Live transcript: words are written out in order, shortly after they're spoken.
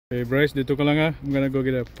Hey Bryce, dito ka lang ha. I'm gonna go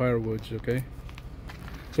get a firewoods, okay?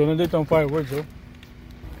 So nandito ang firewoods, oh.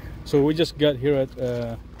 So we just got here at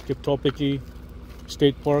Kiptopeke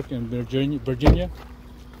State Park in Virginia,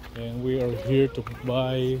 and we are here to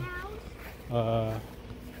buy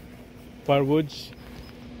firewoods.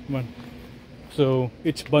 Come on. So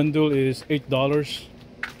each bundle is $8.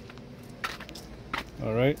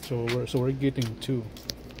 All right, so we're getting two.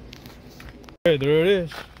 Okay, there it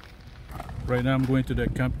is. Right now I'm going to the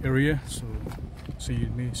camp area, so see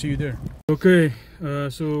you there. Okay,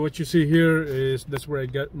 so what you see here is that's where I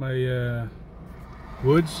got my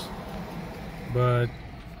woods, but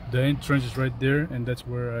the entrance is right there, and that's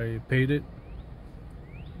where I paid it.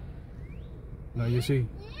 Now you see.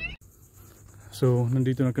 So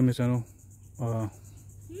nandito na kami sa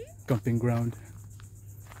camping ground.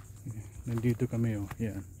 Nandito kami, oh,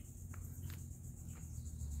 yan.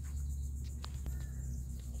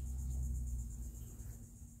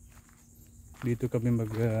 Dito kami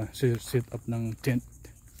mag set up ng tent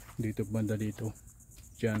dito banda dito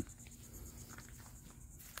dyan.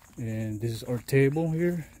 And this is our table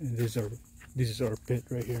here, and this is our pit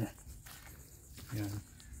right here. Yan.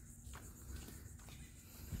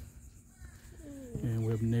 And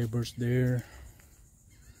we have neighbors there,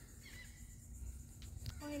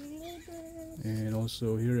 and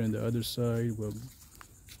also here on the other side we have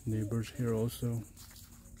neighbors here also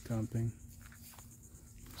camping,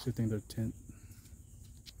 setting their tent.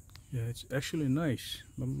 Yeah, it's actually nice.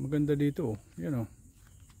 Maganda dito, you know.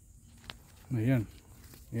 Ayan.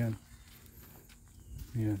 Ayan.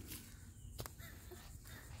 Ayan.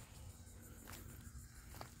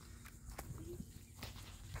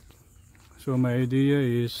 So my idea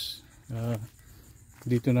is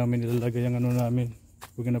dito namin ilalagay ang ano namin.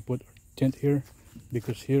 We're gonna put our tent here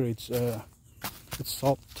because here it's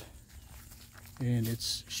soft and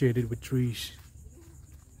it's shaded with trees.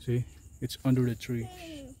 See? It's under the trees.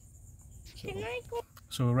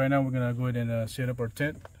 So right now we're gonna go ahead and set up our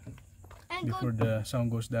tent before the sun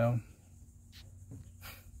goes down.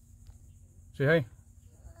 Say hi.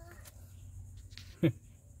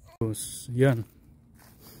 Yan.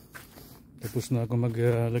 Tapos na ako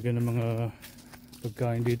maglagay ng mga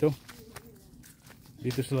pagkain dito.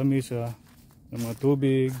 Dito sa lamesa ng mga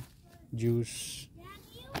tubig, juice,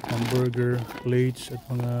 hamburger, plates at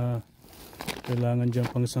mga kailangan dyan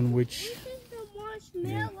pang sandwich.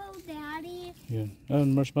 Yan.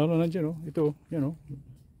 Yan. Marshmallow nandiyan, oh. Ito, yan, oh.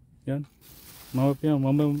 Yan.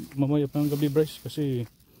 Mamaya pa ang gabi, Bryce, kasi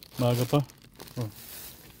maaga pa. Oh.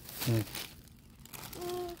 Yan.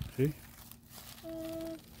 See?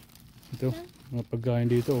 Ito, mga pagkain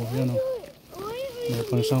dito, oh. Yan, oh. Mga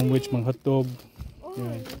pang sandwich, mga hotdog.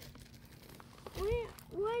 Yan.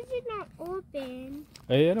 Why is it not open?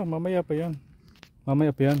 Ay, ano, mamaya pa yan.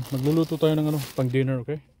 Mamaya pa yan. Magluluto tayo ng ano, pang dinner,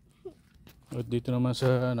 okay? At dito naman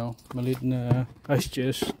sa maliit na ice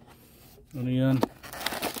chest, ano yan,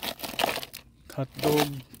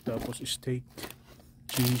 hotdog, tapos steak,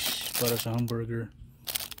 cheese para sa hamburger,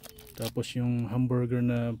 tapos yung hamburger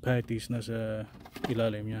na patties na sa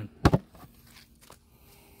ilalim yan.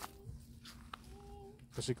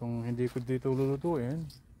 Kasi kung hindi ko dito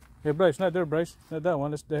lulutuin, hey Bryce, not there Bryce, not that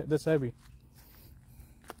one, that's heavy.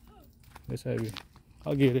 That's heavy.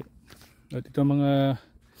 I'll get it. At ito mga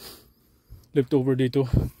leftover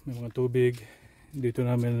dito, may mga tubig dito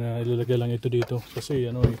namin ilalagay lang ito dito kasi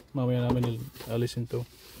mamaya namin alisin to.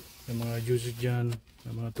 May mga juices dyan,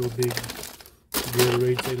 may mga tubig,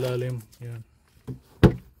 Gatorade sa ilalim. Yan.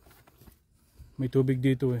 May tubig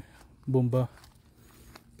dito bomba,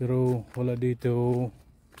 pero wala dito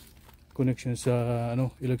connection sa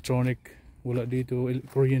electronic, wala dito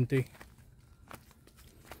kuryente.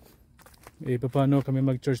 Paano kami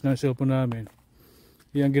mag-charge ng cellphone namin?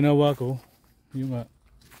 Yan ginawa ko, yung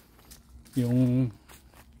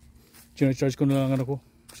charge ko na lang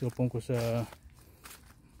cellphone ko sa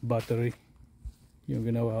battery. Yung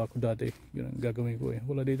ginawa ko dati, yun ang gagawin ko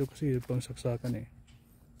wala dito kasi pang saksakan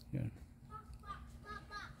yan.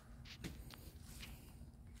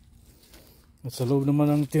 At sa loob naman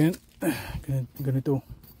ng tent, ganito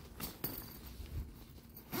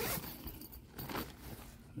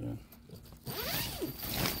yan.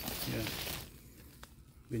 Yan.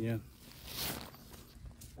 Ganyan.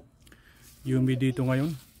 Humid dito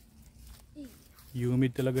ngayon.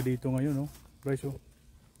 Humid talaga dito ngayon, Bryce, oh.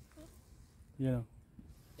 Yan, oh.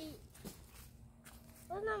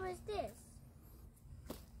 What number is this?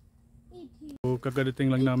 So, kakadating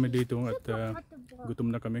lang namin dito at gutom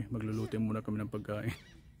na kami. Magluluto muna kami ng pagkain.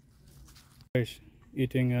 Bryce,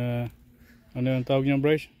 eating ano yung tawag niya,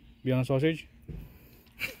 Bryce? Beyond sausage?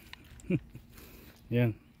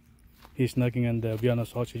 Yan. He's knocking on the Vienna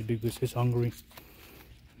sausage because he's hungry.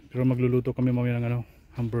 Pero magluluto kami mamaya ng ano,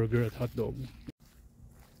 hamburger at hotdog.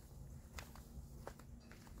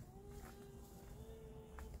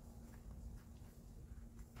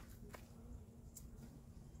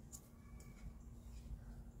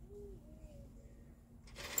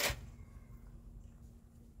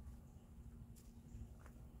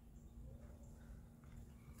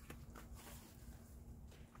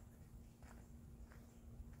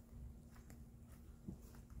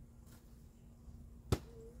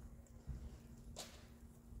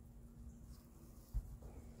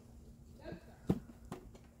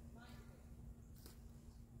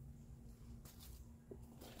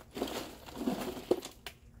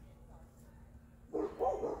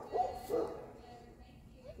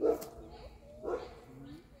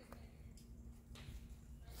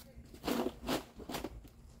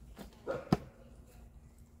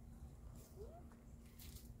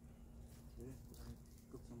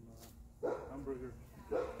 Hamburger.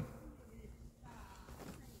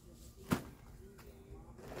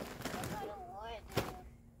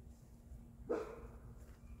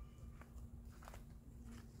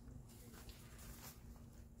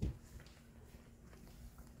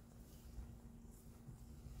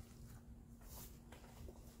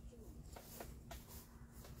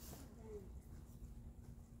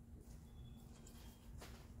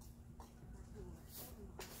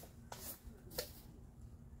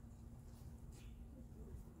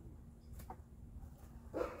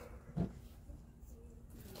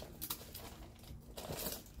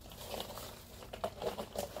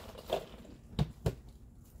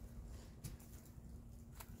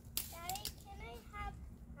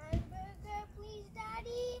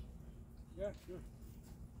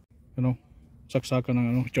 Ano, saksakan ng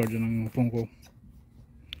ano, charger ng phone ko.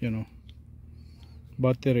 You know,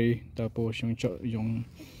 battery, tapos yung Okay,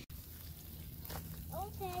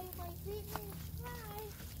 my favorite fry.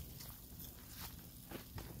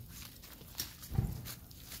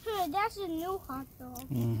 That's a new hot dog.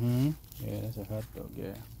 Yeah, that's a hot dog,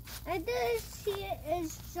 yeah. And this here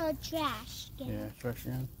is the trash can. Yeah, trash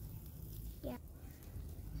can. Yeah.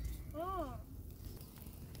 Oh.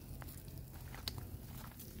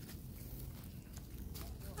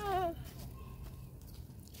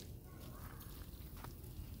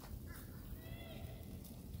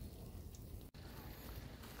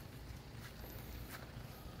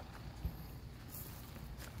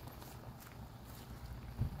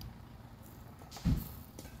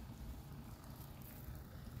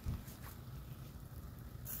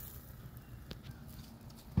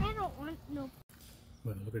 I don't want no.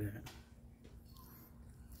 Well, look at that.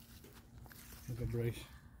 Look at Bryce.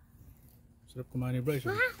 Sarap kumain ni Bryce.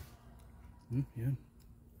 Yeah. Yeah.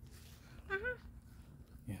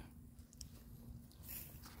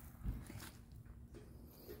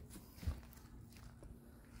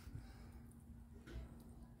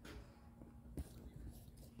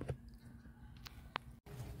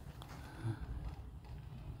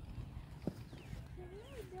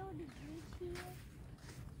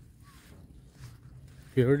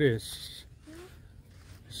 Here it is.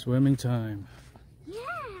 Swimming time. Yes.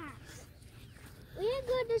 We're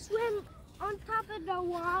going to swim on top of the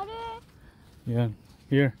water. Yeah,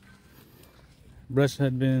 here. Bryce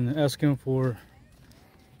had been asking for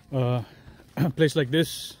a place like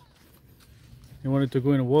this. He wanted to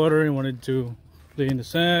go in the water. He wanted to play in the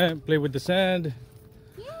sand, play with the sand.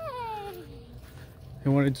 Yay! He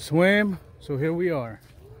wanted to swim. So here we are.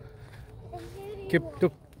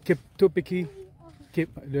 Kiptopeke.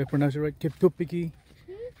 Do I pronounce it right? Kiptopeke,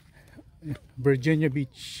 Virginia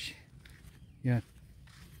Beach. Yeah.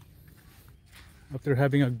 After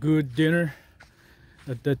having a good dinner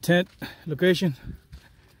at the tent location,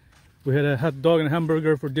 we had a hot dog and a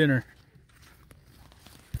hamburger for dinner.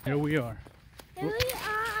 Here we are. Here we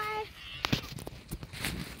are.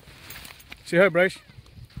 Say hi, Bryce.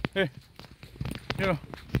 Hey. Yeah.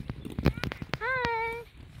 Hi.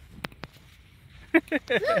 Look,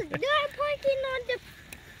 they're parking on the.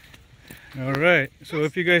 Alright, so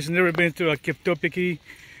if you guys never been to a Kiptopeke,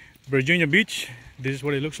 Virginia Beach, this is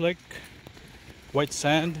what it looks like. White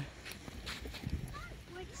sand.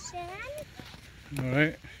 White sand?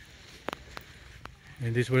 Alright.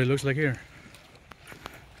 And this is what it looks like here.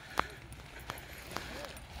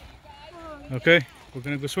 Okay, we're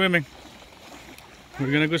gonna go swimming.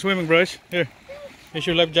 We're gonna go swimming, Bryce. Here, here's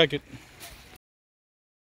your life jacket.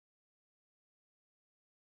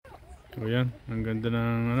 So yan, ang ganda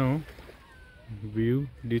ng ano, view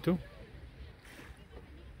dito.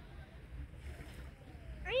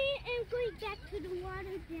 I am going back to the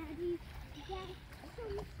water, Daddy. Daddy,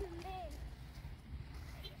 come to me.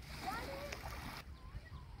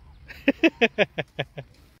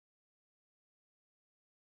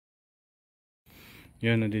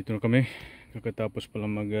 Yan, nandito na kami. Kakatapos palang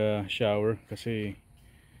mag-shower kasi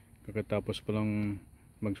kakatapos palang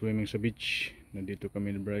mag-swimming sa beach. Nandito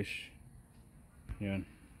kami ni Bryce. Yan,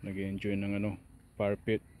 nag-enjoy ng fire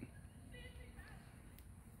pit.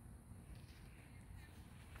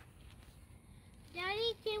 Daddy,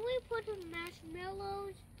 can we put the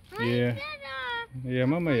marshmallows? Yeah. Yeah,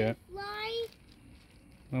 mamaya. Light.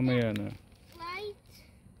 Mamaya na. Light.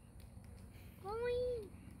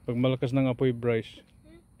 Going. Pag malakas ng apoy, Bryce,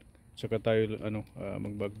 saka tayo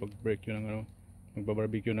mag-barbecue ng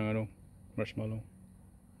magbabarbecue ng marshmallow.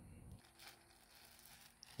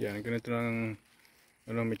 Yan, ganito lang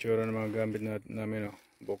mitsura ng mga gamit namin.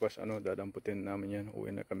 Bukas dadamputin namin yan.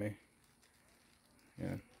 Uwi na kami.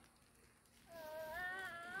 Yan.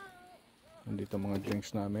 Nandito mga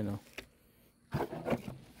drinks namin.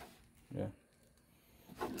 Yan.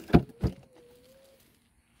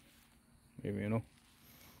 Maybe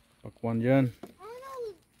pakwan dyan. Oh no,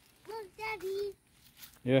 look, Daddy.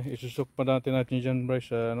 Yeah, isusok pa natin dyan, Bryce,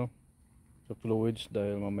 sa fluids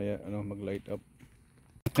dahil mamaya mag-light up.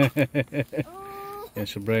 Yeah,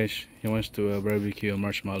 so Bryce, he wants to barbecue a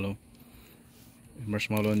marshmallow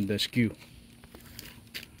on the skew.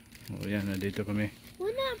 Oh yan, nandito kami.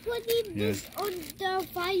 We're not putting this on the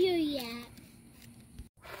fire yet.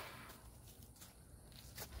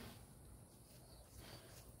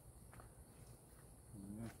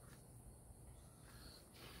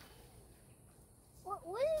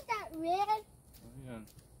 What is that red? Oh yan.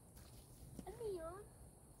 Ano yun?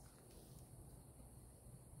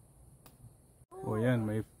 Oh yan,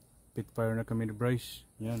 may pit fire na kami ni Bryce.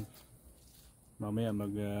 Yan. Mamaya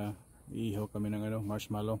iihaw kami ng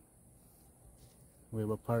marshmallow. We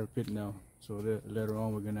have a fire pit now, so later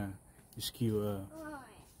on we're gonna skew a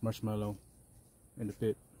marshmallow in the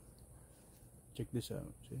pit. Check this out,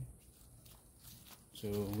 see? So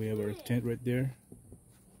we have our tent right there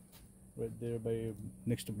by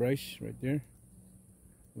next to Bryce, right there.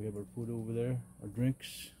 We have our food over there, our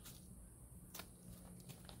drinks,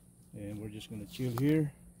 and we're just gonna chill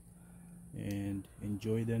here and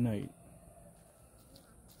enjoy the night.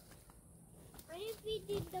 I am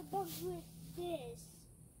feeding the bugs with this.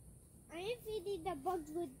 I am feeding the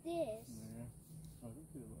bugs with this. Yeah. Oh, don't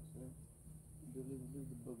feel about that. Leave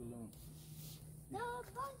the bug alone. The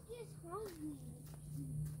bug is hungry.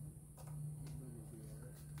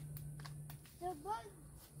 The bug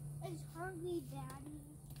is hungry, Daddy.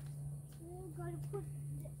 We're gonna put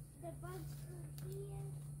the bugs in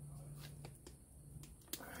here.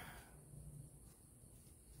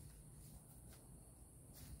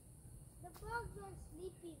 The bugs are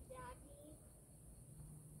sleeping, Daddy.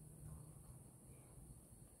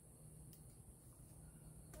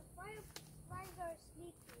 The fireflies are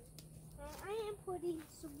sleeping. And I am putting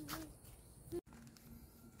some.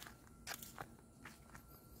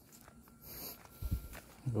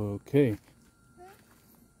 Okay.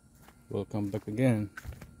 Welcome back again.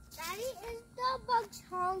 Daddy, is the bugs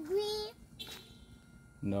hungry?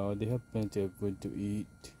 No, they have plenty of food to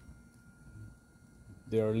eat.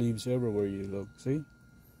 There are leaves everywhere you look. See?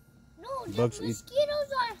 No, the Bugs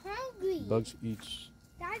mosquitoes are hungry. Bugs eat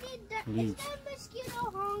Daddy, leaves. is the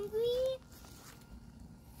mosquito hungry?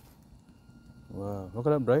 Wow. Look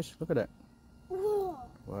at that, Bryce. Look at that. Whoa.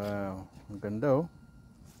 Wow. Ang ganda, oh.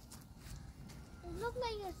 It looks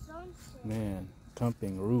like a sunset. Man,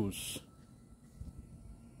 camping rules.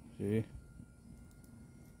 See?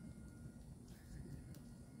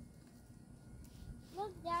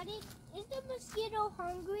 Look, Daddy, is the mosquito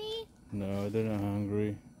hungry? No, they're not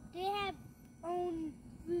hungry. They have own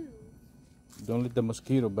food. Don't let the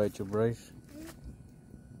mosquito bite you, Bryce.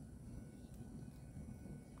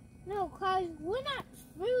 No, cause we're not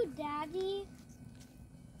food, Daddy.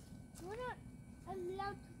 We're not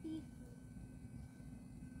allowed to be food.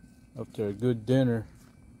 After a good dinner,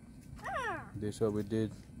 Ah! this is what we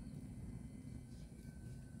did.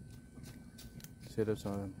 Set up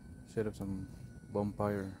some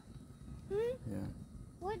bonfire. Yeah.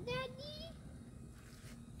 What, Daddy?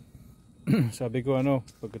 Sabi ko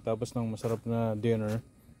pagkatapos ng masarap na dinner,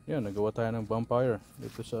 yan, nagawa tayo ng bonfire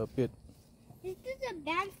dito sa pit. Is this a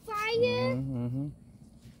bonfire?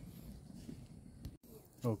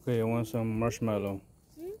 Okay, I want some marshmallow.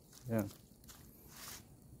 Yeah.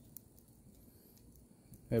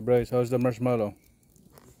 Hey Bryce, how's the marshmallow?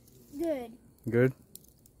 Good. Good?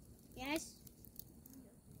 Yes.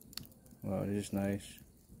 Wow, this is nice.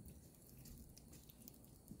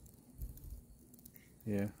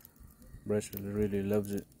 Yeah, Bryce really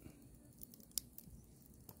loves it.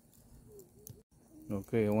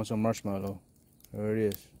 Okay, I want some marshmallow. There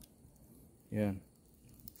it is. Yan.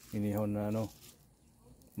 Inihaw na ano,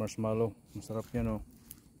 marshmallow. Masarap yan, oh.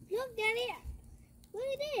 Look, Daddy. Look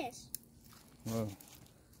at this. Oh.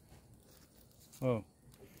 Oh.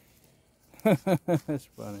 That's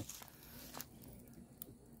funny.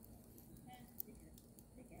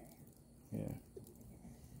 Yeah.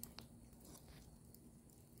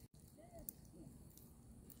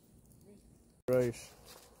 Rice.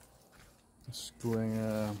 It's doing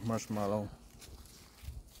marshmallow.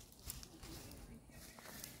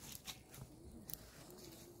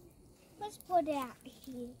 Let's put it out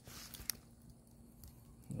here.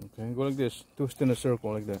 Okay, go like this. Twist in a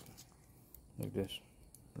circle like that. Like this.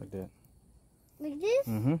 Like that. Like this?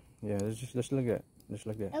 Mm-hmm. Yeah, just like that. Just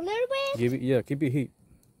like that. A little bit? Give it, yeah, keep it heat.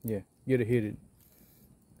 Yeah, get it heated.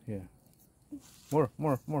 Yeah. More. A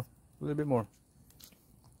little bit more.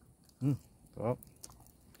 Stop.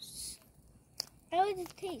 I like the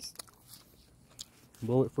taste.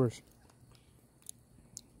 Blow it first.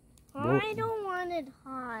 Blow I don't want it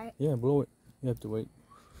hot. Yeah, blow it. You have to wait.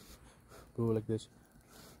 Blow it like this.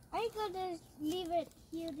 I gotta leave it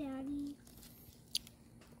here, Daddy.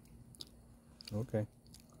 Okay.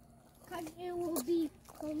 Cause it will be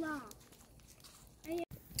cold.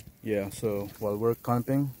 Yeah, so while we're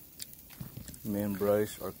camping, me and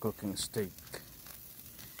Bryce are cooking steak.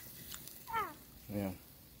 Ah, Yeah.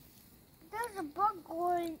 there's a bug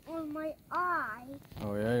going on my eye.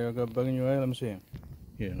 Oh yeah, you got a bug in your eye? Let me see.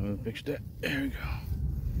 Here, let me fix that. There we go.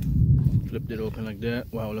 Flipped it open like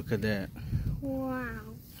that. Wow, look at that.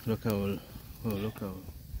 Wow. Look how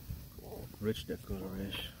rich that color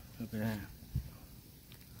is. Look at that.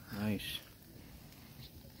 Nice.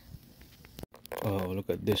 Oh, look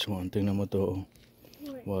at this one. Tingnan mo to.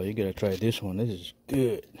 Wow, you gotta try this one. This is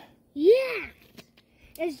good. Yeah,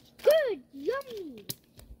 it's good. Yummy.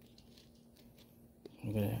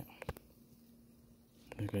 Look at that.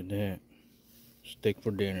 Look at that. Steak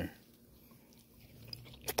for dinner.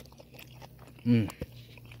 Yummy?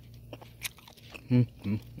 Is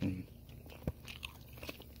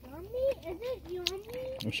it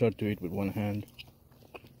yummy? It's hard to eat with one hand.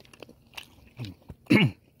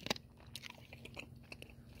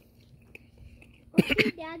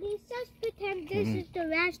 Okay, Daddy, let's pretend this is the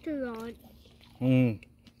restaurant.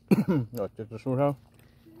 Ja, check the storehouse.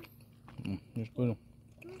 It's good.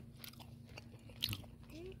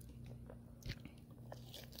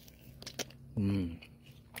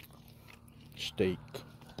 Steak.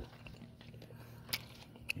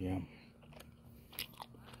 Yum.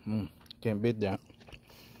 Can't beat that.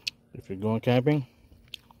 If you're going camping,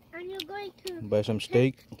 And you're going to buy some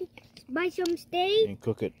steak buy some steak and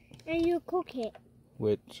cook it and you cook it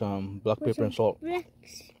with some black with pepper and salt. black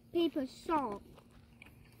pepper salt.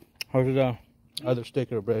 How's the other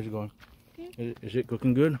steak or bread going? Is it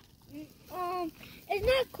cooking good? It's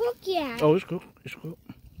not cooked yet. Oh, it's cooked. It's cooked.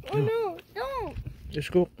 Oh no, don't. It's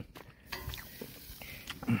cooked.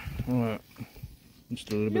 Alright.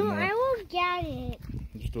 Just a little bit No, more. I will get it.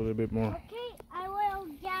 Just a little bit more. Okay, I will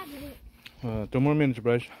get it. 2 more minutes,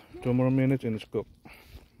 Bryce. 2 more minutes and it's cooked.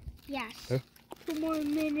 Yes. Okay. 2 more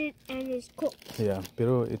minutes and it's cooked. Yeah,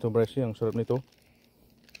 pero ito Bryce, ang sarap nito.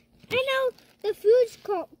 I know the food's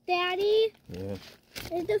cooked, Daddy. Yes.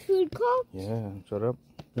 Is the food cooked? Yeah, ang sarap.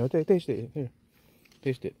 No, taste it. Here.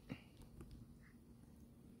 Taste it.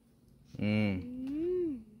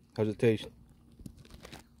 How's it taste?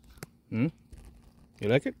 You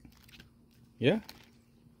like it? Yeah?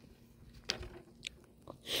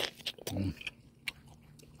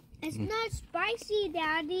 It's not spicy,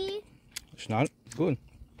 Daddy. It's not? Good.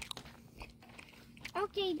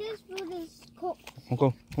 Okay, this food is cooked.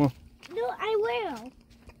 Okay. Come on. No, I will.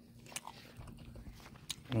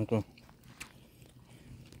 Okay.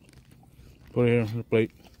 Put it here on the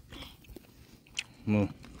plate.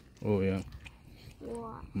 Oh, yeah.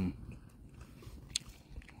 Wow.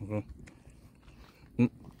 Okay.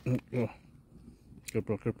 Oh.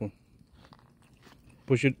 Careful.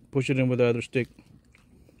 Push it in with the other stick.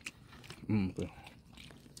 Okay.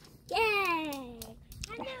 Yay!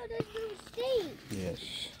 I know this new steak. Yes.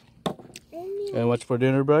 Anyway. And what's for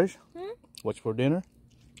dinner, Bryce? Huh? What's for dinner?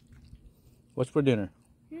 What's for dinner?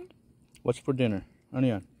 What's for dinner? Ano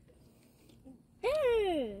yan?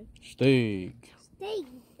 Steak. Steak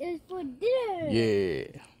is for dinner. Yeah.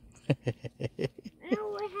 Now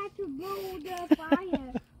we have to blow the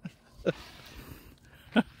fire.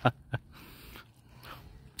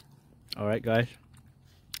 All right, guys.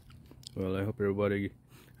 Well, I hope everybody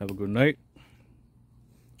have a good night.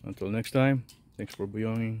 Until next time, thanks for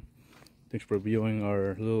viewing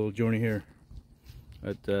our little journey here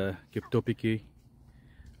at Kiptopeke,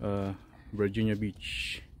 Virginia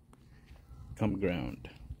Beach campground.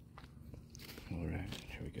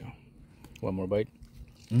 you. One more bite.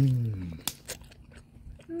 Let's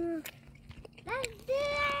do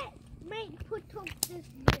it. Make put up this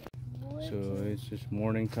bit. So it's just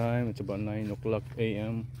morning time. It's about 9 o'clock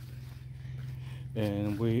a.m.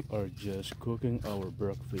 and we are just cooking our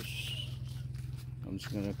breakfast. I'm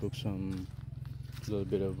just gonna cook some little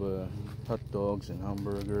bit of hot dogs and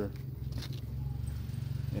hamburger,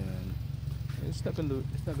 and it's not gonna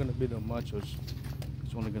be that much.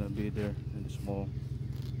 It's only gonna be there in the small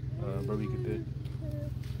barbecue pit.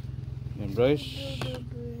 And Bryce,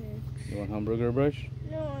 you want hamburger, Bryce?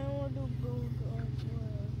 No, I want to go to work.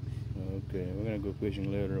 Okay, we're gonna go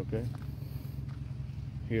fishing later. Okay.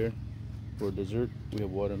 Here for dessert we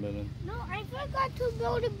have watermelon. No, I forgot to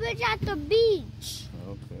build a bridge at the beach.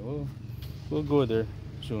 Okay, well we'll go there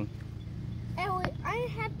soon. And I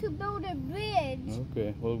have to build a bridge.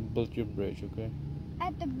 Okay, we'll build your bridge. Okay.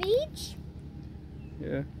 At the beach?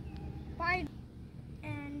 Yeah. Fine.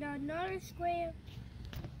 And another square.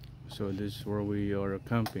 So this is where we are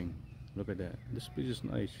camping. Look at that. This beach is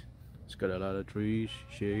nice. It's got a lot of trees,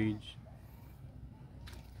 shades.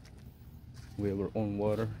 We have our own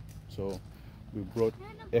water. So we brought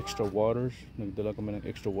extra waters. Nagdala kami ng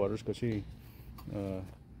extra waters kasi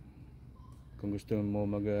kung gusto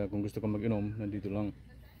ka mag-inom, nandito lang.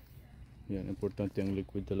 Yan, importante ang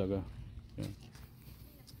liquid talaga. Yan.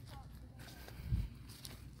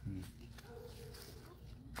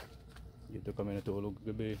 Dito kami natulog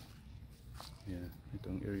gabi. Yeah,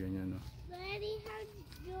 itong area niya, no. Daddy, how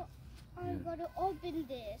you are gonna open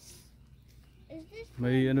this? Is this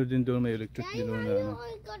May ano din doon, may electric Daddy, din doon how na you ano.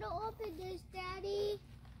 are gonna open this, Daddy?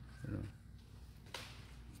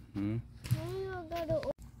 How you are gonna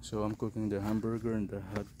open? So I'm cooking the hamburger and the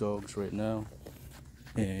hot dogs right now,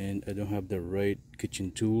 and I don't have the right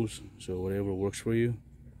kitchen tools, so whatever works for you.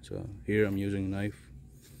 So here I'm using a knife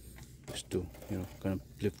just to, you know, kind of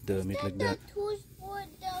flip the meat like that. The tools for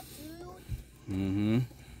the food?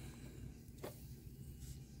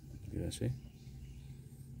 Yeah, see?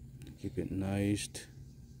 Keep it nice.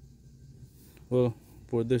 Well,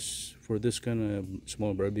 for this kind of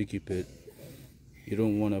small barbecue pit, you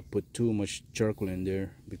don't want to put too much charcoal in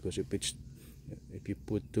there, because if you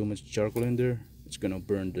put too much charcoal in there, it's gonna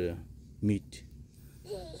burn the meat.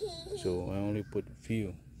 So I only put a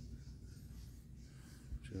few.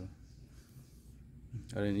 So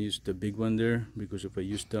I didn't use the big one there, because if I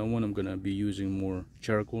use that one, I'm gonna be using more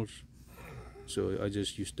charcoals. So I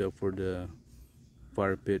just used that for the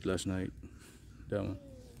fire pit last night. That one.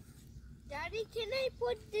 Daddy, can I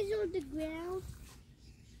put this on the ground?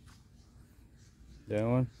 That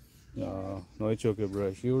one? No, no, it's okay,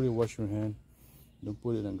 Bryce. You already wash your hand. Don't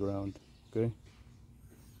put it on the ground, okay?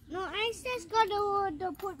 No, I just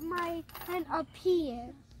gotta put my hand up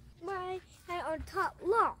here. My hand on top.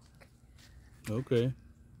 Look. Okay,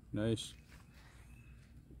 nice.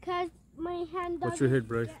 Cause my hand doesn't. What's your head,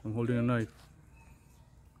 Bryce? I'm holding a knife.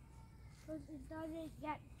 Cause it doesn't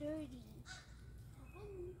get dirty.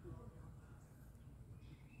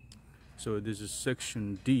 So this is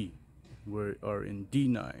section D. We are in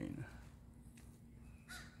D9.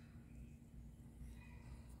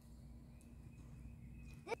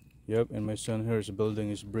 Yep, and my son here is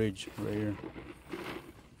building his bridge right here.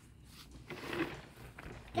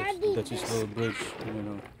 Daddy, That's his little bridge, you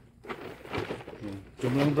know. Yan.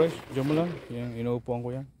 Diyan mo lang, Bryce. Diyan mo lang. Yan, inuupuan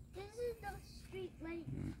ko yan. this is the street like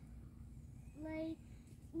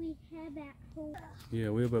we have at home. Yeah,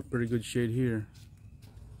 we have a pretty good shade here.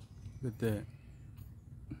 Look at that.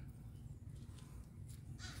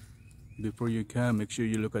 Before you camp, make sure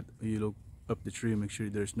you look up the tree. Make sure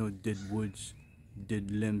there's no dead woods,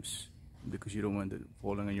 dead limbs, because you don't want it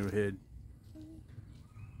falling on your head.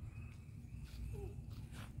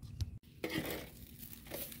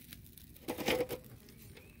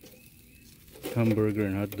 Hamburger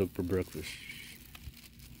and hot dog for breakfast.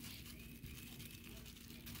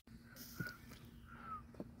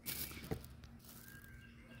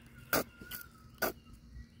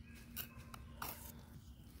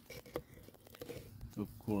 Of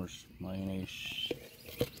course, mayonnaise.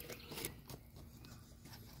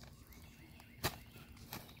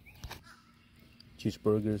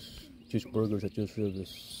 Cheeseburgers at your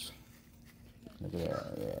service. Look at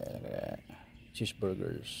that, yeah, look at that.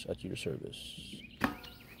 Cheeseburgers at your service.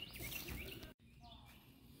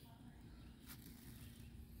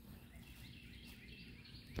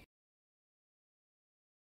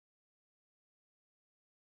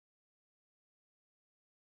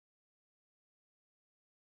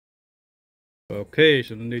 Okay,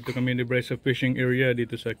 so nandito kami ni Bryce sa fishing area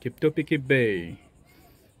dito sa Kiptopeke Bay.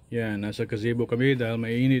 Yan, nasa gazebo kami dahil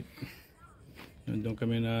mainit. Nandun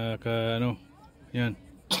kami yan.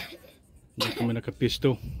 Hindi kami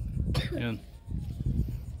nakapisto. Ayan.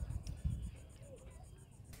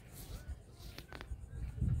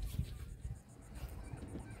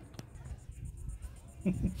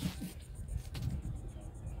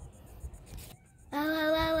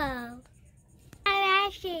 Oh.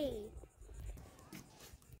 Arashi.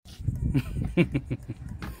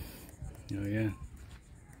 Oh yeah.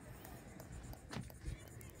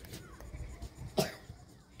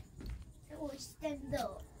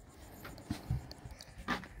 Extendo.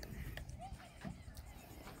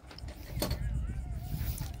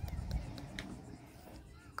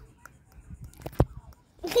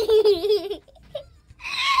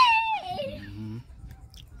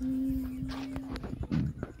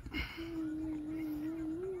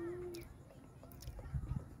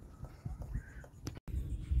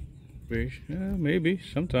 Fish? Maybe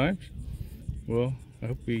sometimes. Well, I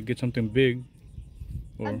hope we get something big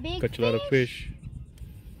or big catch a lot of fish.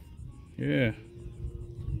 Yeah.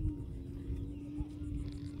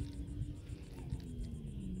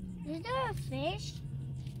 Is there a fish?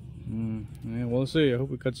 Yeah, we'll see. I hope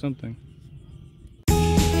we catch something.